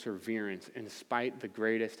and perseverance, in spite the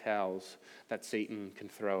greatest hells that Satan can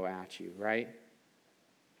throw at you, right?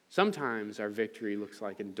 Sometimes our victory looks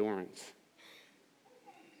like endurance.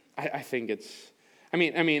 I think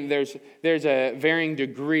there's a varying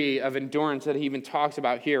degree of endurance that he even talks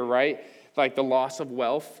about here, right? Like the loss of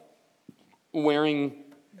wealth. wearing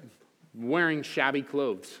shabby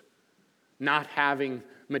clothes, not having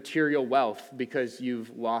material wealth because you've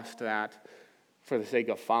lost that for the sake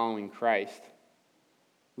of following Christ,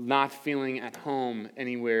 not feeling at home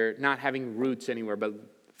anywhere, not having roots anywhere, but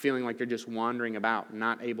feeling like you're just wandering about,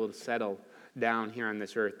 not able to settle down here on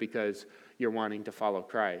this earth because you're wanting to follow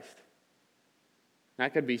Christ.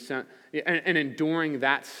 That could be and enduring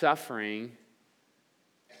that suffering,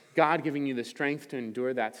 God giving you the strength to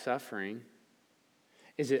endure that suffering,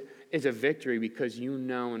 is a victory because you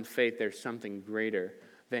know in faith there's something greater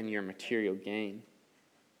than your material gain.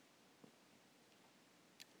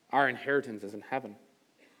 Our inheritance is in heaven.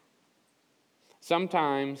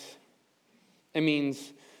 Sometimes it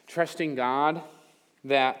means trusting God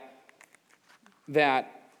that there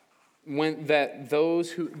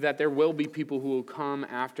will be people who will come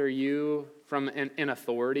after you from in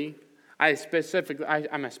authority.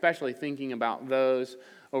 I'm especially thinking about those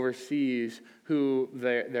overseas who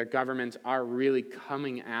their governments are really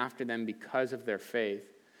coming after them because of their faith.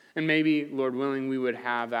 And maybe, Lord willing, we would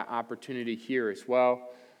have that opportunity here as well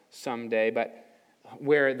someday. But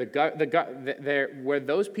where where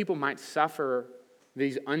those people might suffer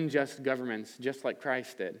these unjust governments just like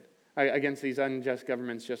Christ did, against these unjust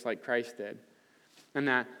governments just like Christ did. And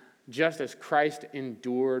that just as Christ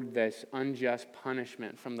endured this unjust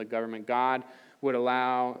punishment from the government, God would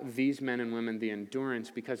allow these men and women the endurance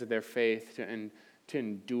because of their faith to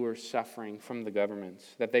endure suffering from the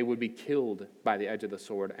governments, that they would be killed by the edge of the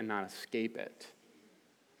sword and not escape it.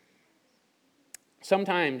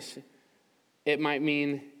 Sometimes it might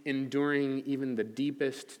mean enduring even the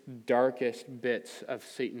deepest, darkest bits of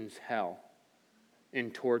Satan's hell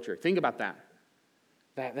in torture. Think about that.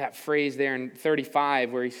 That phrase there in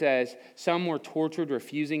 35 where he says, some were tortured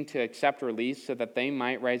refusing to accept release so that they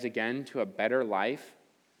might rise again to a better life.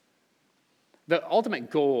 The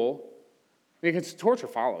ultimate goal, because torture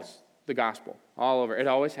follows the gospel all over. It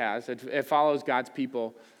always has. It follows God's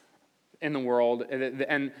people in the world.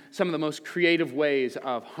 And some of the most creative ways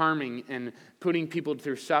of harming and putting people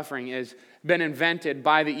through suffering has been invented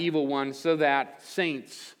by the evil one so that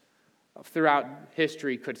saints throughout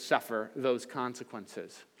history could suffer those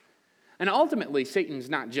consequences. And ultimately, Satan's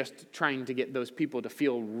not just trying to get those people to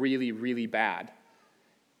feel really, really bad.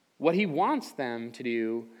 What he wants them to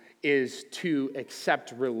do is to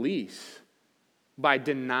accept release by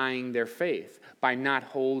denying their faith, by not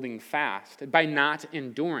holding fast, by not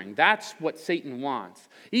enduring. That's what Satan wants.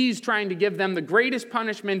 He's trying to give them the greatest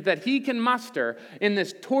punishment that he can muster in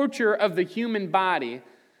this torture of the human body,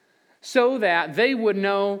 so that they would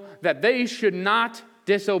know that they should not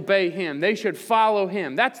disobey him. They should follow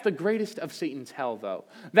him. That's the greatest of Satan's hell, though.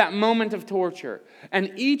 That moment of torture.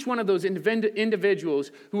 And each one of those individuals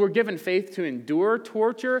who were given faith to endure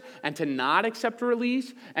torture and to not accept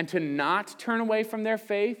release and to not turn away from their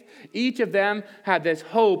faith, each of them had this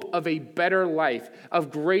hope of a better life, of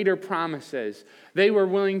greater promises. They were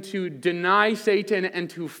willing to deny Satan and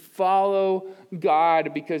to follow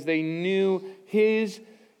God because they knew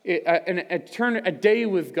a day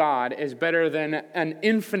with God is better than an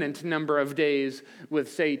infinite number of days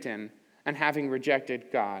with Satan and having rejected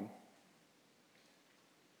God.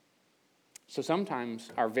 So sometimes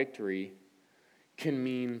our victory can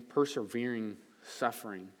mean persevering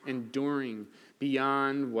suffering, enduring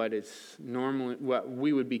beyond what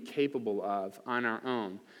we would be capable of on our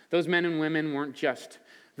own. Those men and women weren't just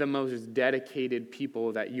the most dedicated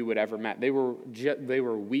people that you would ever met. They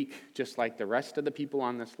were weak, just like the rest of the people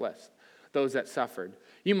on this list, those that suffered.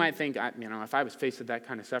 You might think, if I was faced with that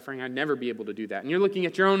kind of suffering, I'd never be able to do that. And you're looking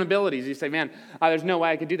at your own abilities. You say, man, there's no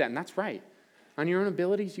way I could do that. And that's right. On your own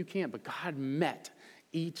abilities, you can't. But God met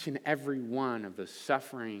each and every one of the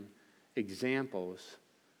suffering examples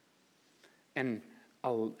and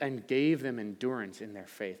gave them endurance in their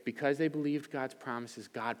faith. Because they believed God's promises,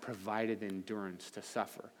 God provided endurance to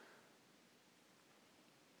suffer.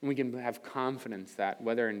 And we can have confidence that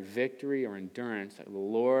whether in victory or endurance, that the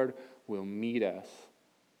Lord will meet us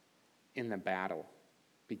in the battle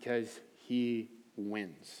because he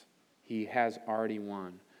wins. He has already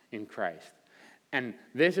won in Christ. And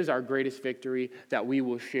this is our greatest victory that we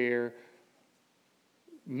will share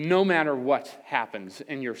no matter what happens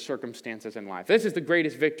in your circumstances in life. This is the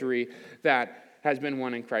greatest victory that has been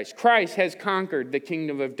won in Christ. Christ has conquered the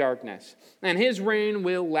kingdom of darkness, and his reign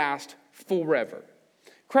will last forever.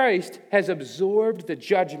 Christ has absorbed the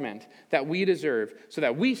judgment that we deserve so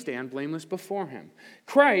that we stand blameless before him.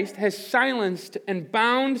 Christ has silenced and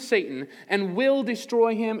bound Satan and will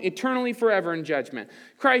destroy him eternally forever in judgment.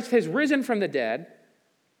 Christ has risen from the dead,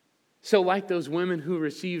 So like those women who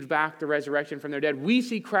received back the resurrection from their dead, we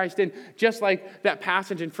see Christ in, just like that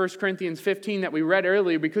passage in 1 Corinthians 15 that we read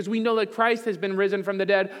earlier, because we know that Christ has been risen from the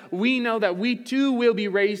dead. We know that we too will be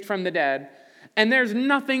raised from the dead. And there's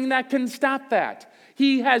nothing that can stop that.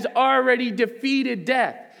 He has already defeated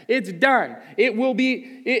death. It's done. It will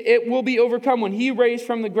be overcome. When he raised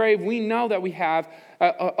from the grave, we know that we have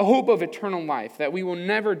a hope of eternal life, that we will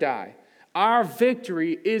never die. Our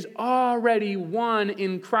victory is already won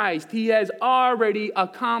in Christ. He has already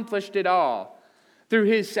accomplished it all through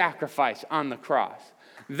his sacrifice on the cross.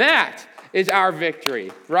 That is our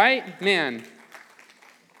victory, right? Man.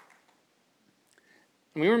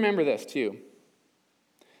 And we remember this too.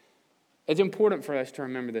 It's important for us to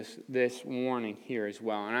remember this warning here as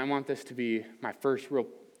well. And I want this to be my first real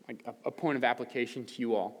a point of application to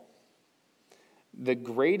you all. The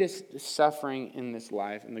greatest suffering in this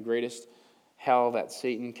life and the greatest hell that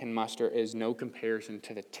Satan can muster is no comparison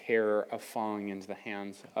to the terror of falling into the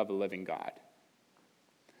hands of a living God.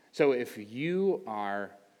 So if you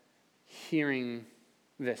are hearing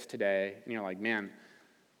this today and you're like, man,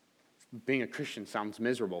 being a Christian sounds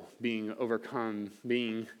miserable, being overcome,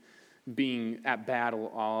 being at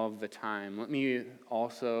battle all of the time, let me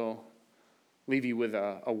also leave you with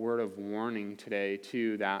a word of warning today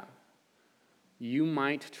too, that you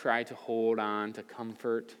might try to hold on to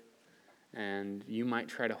comfort, and you might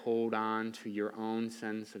try to hold on to your own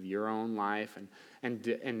sense of your own life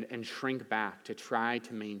and shrink back to try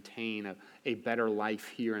to maintain a better life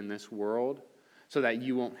here in this world so that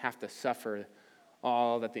you won't have to suffer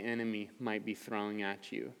all that the enemy might be throwing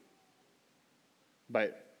at you.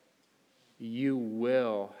 But you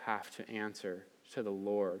will have to answer to the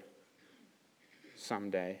Lord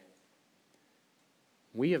someday.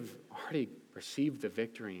 We have already received the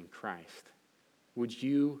victory in Christ. Would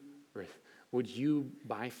you,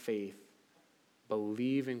 by faith,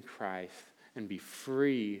 believe in Christ and be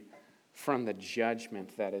free from the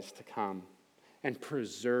judgment that is to come and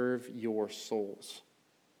preserve your souls?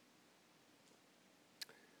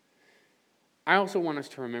 I also want us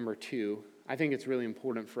to remember, too, I think it's really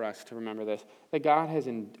important for us to remember this, that God has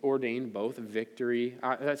ordained both victory.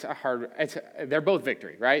 They're both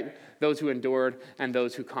victory, right? Those who endured and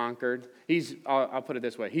those who conquered. I'll put it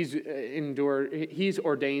this way. He's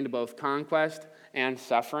ordained both conquest and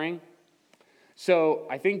suffering. So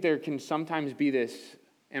I think there can sometimes be this,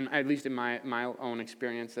 and at least in my own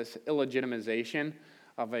experience, this illegitimization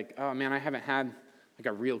of like, oh man, I haven't had like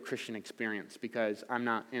a real Christian experience because I'm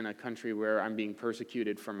not in a country where I'm being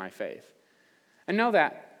persecuted for my faith. And know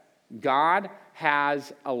that God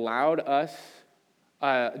has allowed us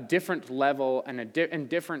a different level and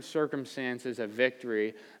different circumstances of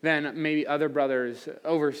victory than maybe other brothers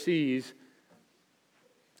overseas.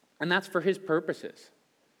 And that's for his purposes.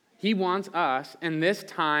 He wants us in this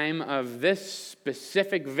time of this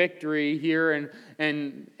specific victory here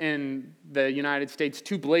in the United States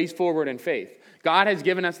to blaze forward in faith. God has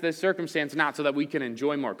given us this circumstance not so that we can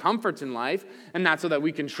enjoy more comforts in life and not so that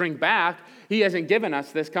we can shrink back. He hasn't given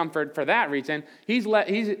us this comfort for that reason. He's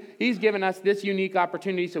given us this unique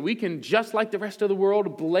opportunity so we can, just like the rest of the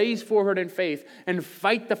world, blaze forward in faith and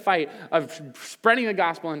fight the fight of spreading the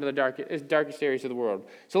gospel into the darkest areas of the world.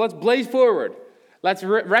 So let's blaze forward. Let's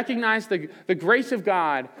recognize the grace of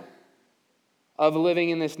God of living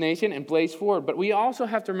in this nation and blaze forward. But we also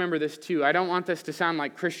have to remember this too. I don't want this to sound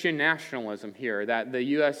like Christian nationalism here, that the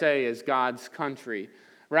USA is God's country,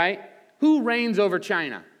 right? Who reigns over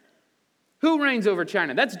China? Who reigns over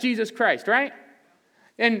China? That's Jesus Christ, right?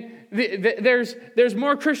 And there's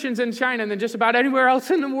more Christians in China than just about anywhere else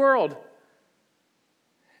in the world.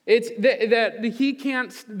 It's that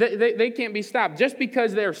they can't be stopped. Just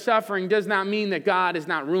because they're suffering does not mean that God is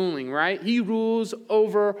not ruling, right? He rules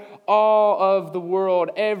over all of the world,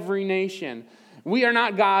 every nation. We are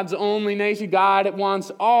not God's only nation. God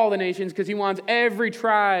wants all the nations because he wants every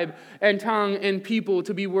tribe and tongue and people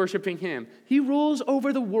to be worshiping him. He rules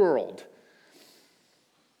over the world.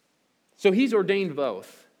 So he's ordained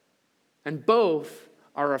both. And both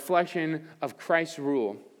are a reflection of Christ's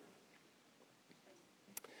rule.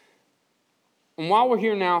 And while we're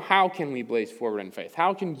here now, how can we blaze forward in faith?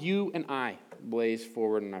 How can you and I blaze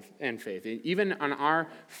forward in faith? Even on our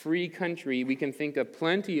free country, we can think of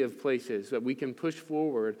plenty of places that we can push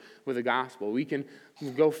forward with the gospel. We can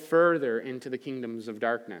go further into the kingdoms of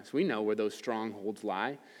darkness. We know where those strongholds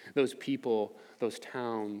lie, those people, those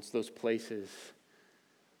towns, those places.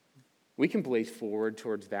 We can blaze forward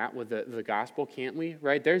towards that with the gospel, can't we?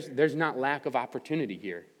 Right? There's not lack of opportunity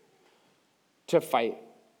here to fight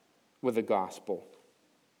with the gospel.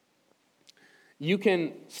 You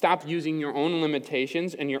can stop using your own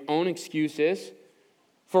limitations and your own excuses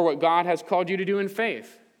for what God has called you to do in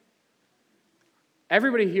faith.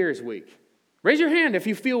 Everybody here is weak. Raise your hand if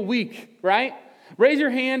you feel weak, right? Raise your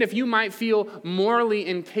hand if you might feel morally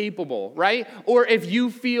incapable, right? Or if you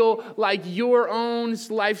feel like your own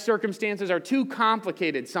life circumstances are too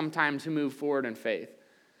complicated sometimes to move forward in faith.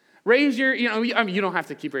 Raise your, you don't have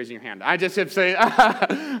to keep raising your hand. I just have to say,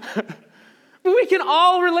 but we can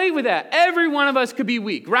all relate with that. Every one of us could be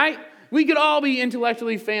weak, right? We could all be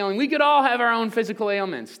intellectually failing. We could all have our own physical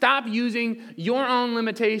ailments. Stop using your own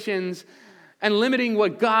limitations and limiting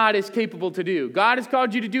what God is capable to do. God has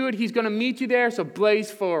called you to do it. He's going to meet you there, so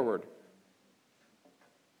blaze forward.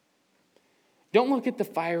 Don't look at the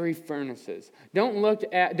fiery furnaces.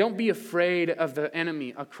 Don't be afraid of the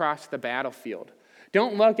enemy across the battlefield.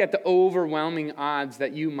 Don't look at the overwhelming odds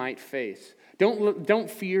that you might face.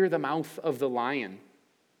 Don't fear the mouth of the lion.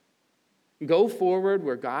 Go forward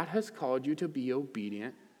where God has called you to be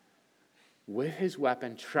obedient with his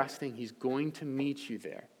weapon, trusting he's going to meet you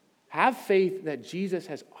there. Have faith that Jesus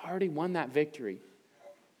has already won that victory.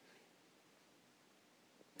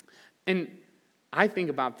 And I think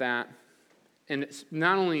about that, and it's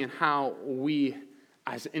not only in how we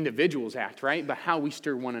as individuals act, right, but how we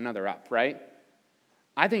stir one another up, right?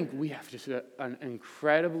 I think we have just an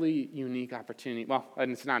incredibly unique opportunity. Well,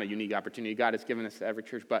 and it's not a unique opportunity. God has given this to every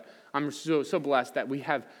church, but I'm so blessed that we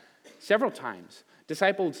have several times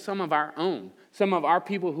discipled some of our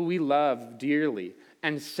people who we love dearly,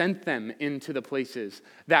 and sent them into the places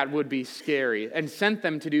that would be scary, and sent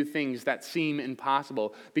them to do things that seem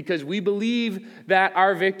impossible, because we believe that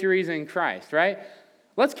our victory is in Christ, right?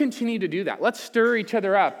 Let's continue to do that. Let's stir each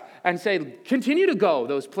other up and say, continue to go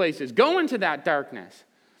those places. Go into that darkness.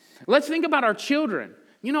 Let's think about our children.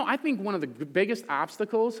 I think one of the biggest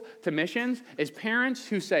obstacles to missions is parents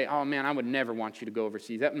who say, oh man, I would never want you to go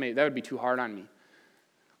overseas. That would be too hard on me.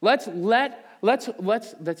 Let's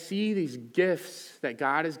see these gifts that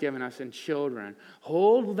God has given us in children,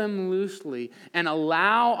 hold them loosely, and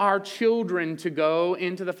allow our children to go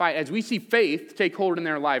into the fight. As we see faith take hold in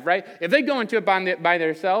their life, right? If they go into it by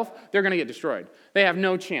themselves, they're going to get destroyed. They have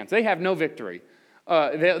no chance. They have no victory.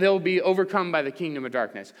 They'll be overcome by the kingdom of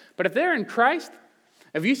darkness. But if they're in Christ,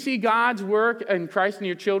 if you see God's work in Christ in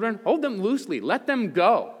your children, hold them loosely. Let them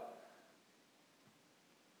go.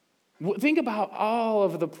 Think about all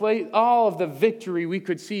of the victory we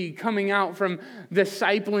could see coming out from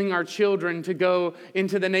discipling our children to go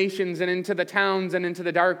into the nations and into the towns and into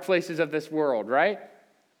the dark places of this world, right?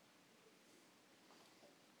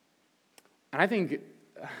 And I think,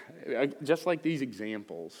 just like these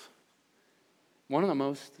examples, one of the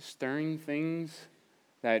most stirring things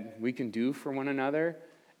that we can do for one another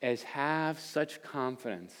is have such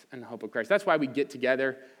confidence in the hope of Christ. That's why we get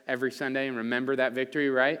together every Sunday and remember that victory,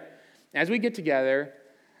 right? As we get together,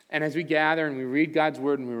 and as we gather and we read God's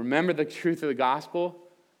word and we remember the truth of the gospel,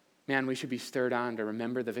 man, we should be stirred on to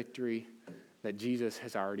remember the victory that Jesus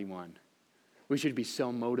has already won. We should be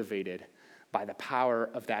so motivated by the power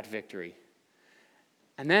of that victory.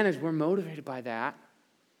 And then as we're motivated by that,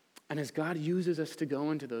 and as God uses us to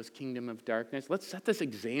go into those kingdom of darkness, let's set this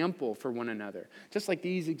example for one another. Just like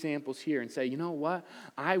these examples here, and say, you know what?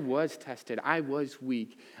 I was tested. I was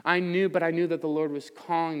weak. I knew that the Lord was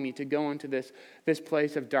calling me to go into this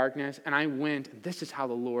place of darkness, and I went. And this is how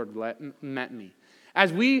the Lord met me.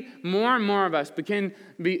 As we, more and more of us,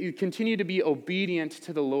 continue to be obedient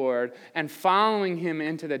to the Lord and following him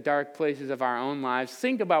into the dark places of our own lives,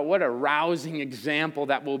 think about what a rousing example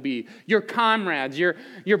that will be. Your comrades,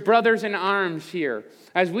 your brothers in arms here,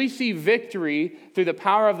 as we see victory through the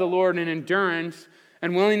power of the Lord and endurance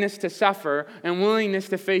and willingness to suffer and willingness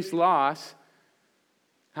to face loss,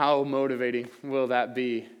 how motivating will that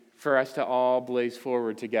be for us to all blaze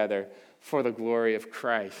forward together for the glory of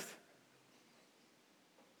Christ?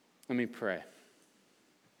 Let me pray.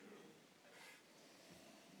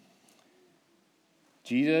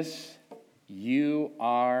 Jesus, you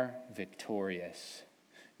are victorious.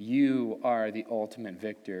 You are the ultimate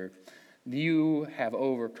victor. You have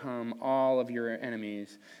overcome all of your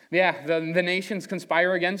enemies. Yeah, the nations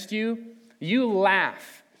conspire against you. You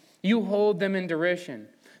laugh. You hold them in derision.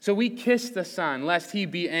 So we kiss the Son, lest he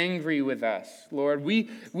be angry with us. Lord, we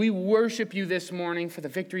worship you this morning for the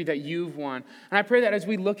victory that you've won. And I pray that as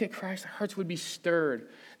we look at Christ, our hearts would be stirred,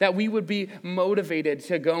 that we would be motivated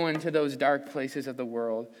to go into those dark places of the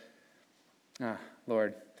world.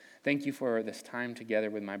 Lord, thank you for this time together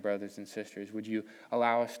with my brothers and sisters. Would you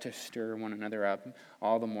allow us to stir one another up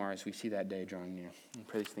all the more as we see that day drawing near? I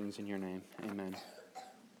pray these things in your name. Amen.